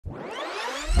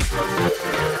We've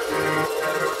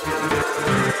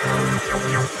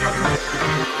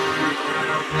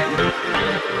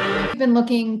been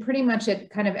looking pretty much at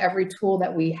kind of every tool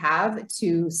that we have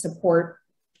to support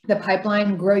the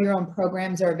pipeline. Grow your own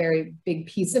programs are a very big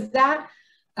piece of that.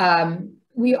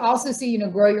 We also see,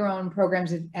 grow your own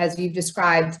programs, as you've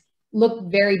described,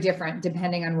 look very different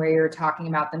depending on where you're talking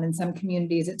about them. In some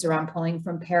communities, it's around pulling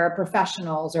from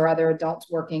paraprofessionals or other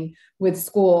adults working with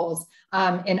schools.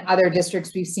 In other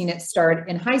districts, we've seen it start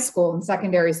in high school and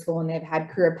secondary school, and they've had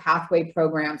career pathway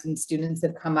programs and students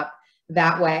have come up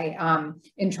that way.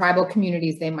 In tribal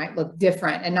communities, they might look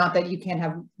different, and not that you can't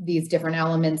have these different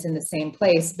elements in the same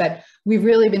place, but we've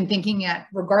really been thinking at,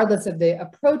 regardless of the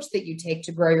approach that you take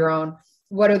to grow your own,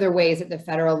 what are the ways at the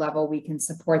federal level we can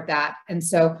support that? And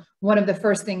so one of the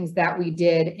first things that we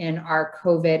did in our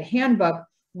COVID handbook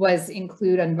was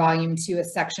include on volume 2 a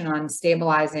section on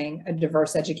stabilizing a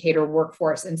diverse educator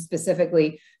workforce, and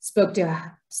specifically spoke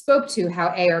to how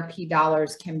ARP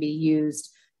dollars can be used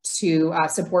to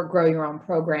support grow your own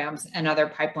programs and other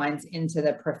pipelines into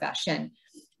the profession.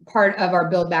 Part of our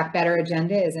Build Back Better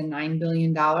agenda is a $9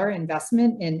 billion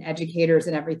investment in educators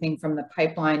and everything from the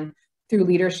pipeline through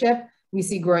leadership. We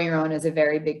see grow your own as a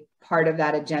very big part of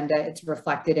that agenda. It's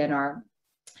reflected in our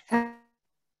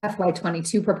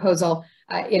FY22 proposal.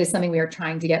 It is something we are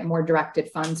trying to get more directed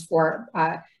funds for,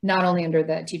 not only under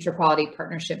the Teacher Quality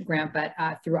Partnership Grant, but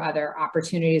through other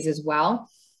opportunities as well.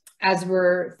 As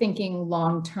we're thinking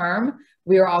long-term,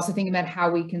 we are also thinking about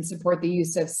how we can support the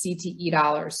use of CTE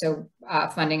dollars, so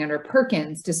funding under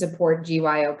Perkins to support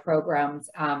GYO programs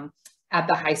at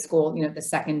the high school, the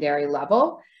secondary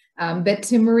level. But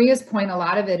to Maria's point, a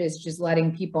lot of it is just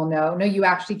letting people know, no, you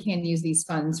actually can use these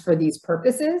funds for these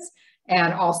purposes,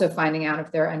 and also finding out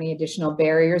if there are any additional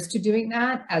barriers to doing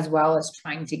that, as well as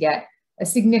trying to get a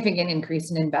significant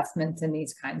increase in investments in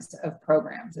these kinds of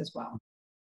programs as well.